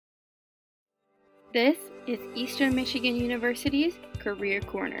This is Eastern Michigan University's Career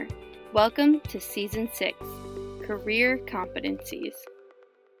Corner. Welcome to Season 6, Career Competencies.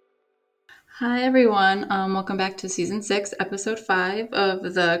 Hi, everyone. Welcome back to Season 6, Episode 5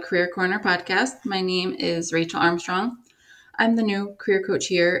 of the Career Corner podcast. My name is Rachel Armstrong. I'm the new career coach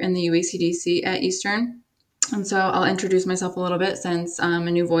here in the UACDC at Eastern. And so I'll introduce myself a little bit since I'm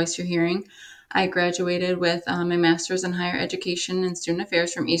a new voice you're hearing. I graduated with my master's in higher education and student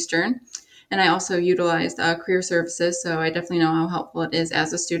affairs from Eastern. And I also utilized career services, so I definitely know how helpful it is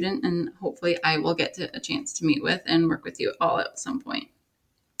as a student. And hopefully I will get a chance to meet with and work with you all at some point.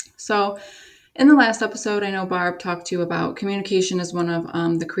 So in the last episode, I know Barb talked to you about communication as one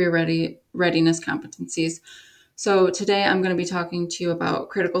of the career readiness competencies. So today I'm going to be talking to you about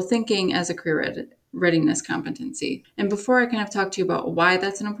critical thinking as a career readiness competency. And before I kind of talk to you about why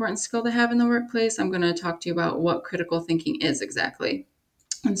that's an important skill to have in the workplace, I'm going to talk to you about what critical thinking is exactly.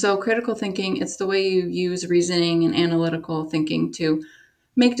 And so critical thinking, it's the way you use reasoning and analytical thinking to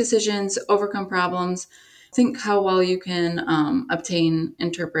make decisions, overcome problems, think how well you can obtain,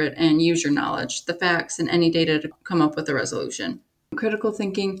 interpret, and use your knowledge, the facts, and any data to come up with a resolution. Critical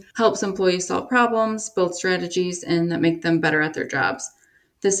thinking helps employees solve problems, build strategies, and that make them better at their jobs.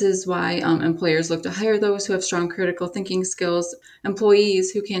 This is why employers look to hire those who have strong critical thinking skills. Employees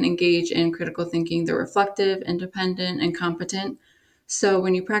who can engage in critical thinking, they're reflective, independent, and competent. So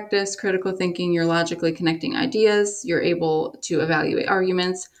when you practice critical thinking, you're logically connecting ideas, you're able to evaluate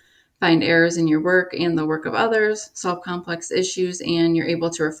arguments, find errors in your work and the work of others, solve complex issues, and you're able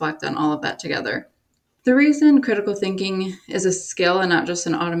to reflect on all of that together. The reason critical thinking is a skill and not just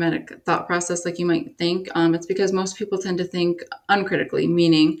an automatic thought process like you might think, it's because most people tend to think uncritically,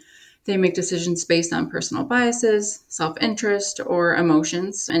 meaning they make decisions based on personal biases, self-interest, or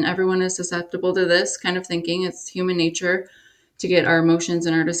emotions, and everyone is susceptible to this kind of thinking. It's human nature to get our emotions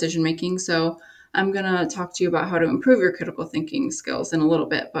in our decision making. So I'm going to talk to you about how to improve your critical thinking skills in a little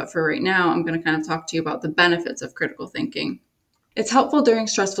bit. But for right now, I'm going to kind of talk to you about the benefits of critical thinking. It's helpful during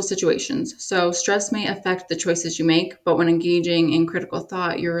stressful situations. So stress may affect the choices you make, but when engaging in critical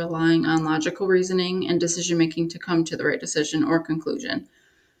thought, you're relying on logical reasoning and decision making to come to the right decision or conclusion.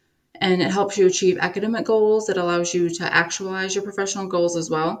 And it helps you achieve academic goals. It allows you to actualize your professional goals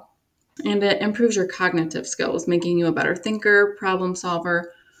as well. And it improves your cognitive skills, making you a better thinker, problem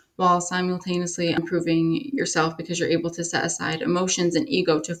solver, while simultaneously improving yourself because you're able to set aside emotions and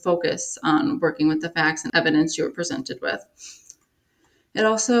ego to focus on working with the facts and evidence you were presented with. It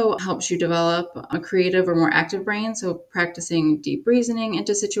also helps you develop a creative or more active brain. So practicing deep reasoning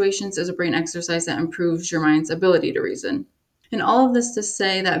into situations is a brain exercise that improves your mind's ability to reason. And all of this to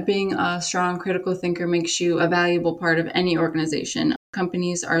say that being a strong critical thinker makes you a valuable part of any organization.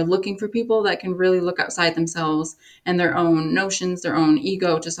 Companies are looking for people that can really look outside themselves and their own notions, their own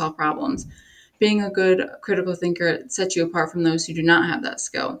ego to solve problems. Being a good critical thinker sets you apart from those who do not have that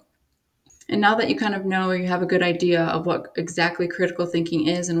skill. And now that you kind of know or you have a good idea of what exactly critical thinking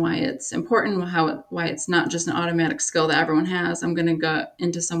is and why it's important, why it's not just an automatic skill that everyone has, I'm going to go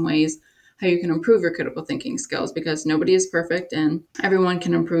into some ways how you can improve your critical thinking skills because nobody is perfect and everyone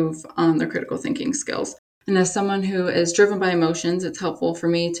can improve on their critical thinking skills. And as someone who is driven by emotions, it's helpful for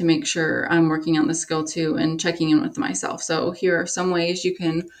me to make sure I'm working on the skill too and checking in with myself. So here are some ways you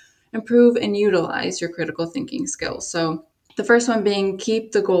can improve and utilize your critical thinking skills. So the first one being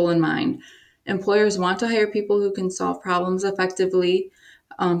keep the goal in mind. Employers want to hire people who can solve problems effectively.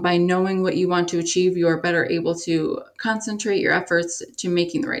 By knowing what you want to achieve, you are better able to concentrate your efforts to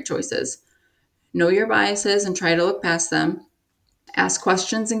making the right choices. Know your biases and try to look past them. Ask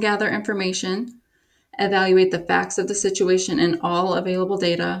questions and gather information. Evaluate the facts of the situation and all available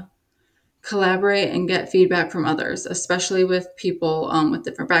data. Collaborate and get feedback from others, especially with people with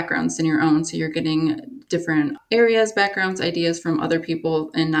different backgrounds than your own. So you're getting different areas, backgrounds, ideas from other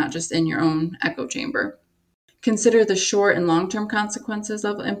people and not just in your own echo chamber. Consider the short and long-term consequences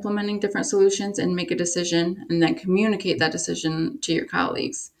of implementing different solutions and make a decision and then communicate that decision to your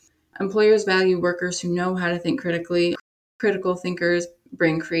colleagues. Employers value workers who know how to think critically. Critical thinkers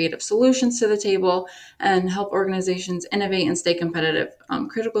bring creative solutions to the table and help organizations innovate and stay competitive.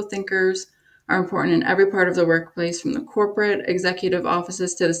 Critical thinkers are important in every part of the workplace, from the corporate executive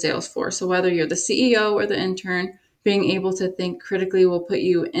offices to the sales floor. So whether you're the CEO or the intern, being able to think critically will put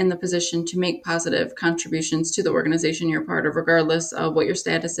you in the position to make positive contributions to the organization you're part of, regardless of what your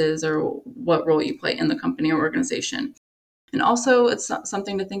status is or what role you play in the company or organization. And also, it's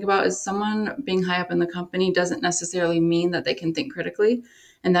something to think about is someone being high up in the company doesn't necessarily mean that they can think critically.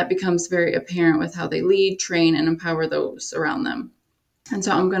 And that becomes very apparent with how they lead, train, and empower those around them. And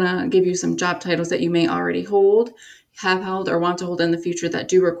so I'm going to give you some job titles that you may already hold, have held or want to hold in the future that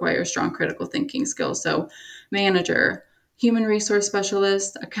do require strong critical thinking skills. So manager, human resource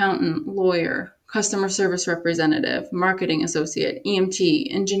specialist, accountant, lawyer, customer service representative, marketing associate,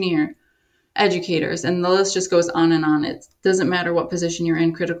 EMT, engineer, educators, and the list just goes on and on. It doesn't matter what position you're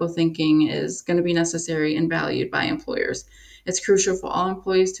in, critical thinking is going to be necessary and valued by employers. It's crucial for all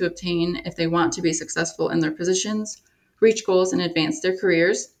employees to obtain if they want to be successful in their positions, reach goals, and advance their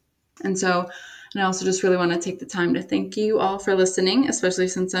careers. And I also just really want to take the time to thank you all for listening, especially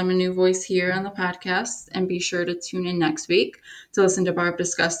since I'm a new voice here on the podcast. And be sure to tune in next week to listen to Barb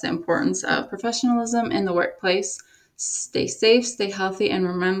discuss the importance of professionalism in the workplace. Stay safe, stay healthy, and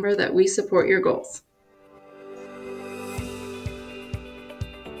remember that we support your goals.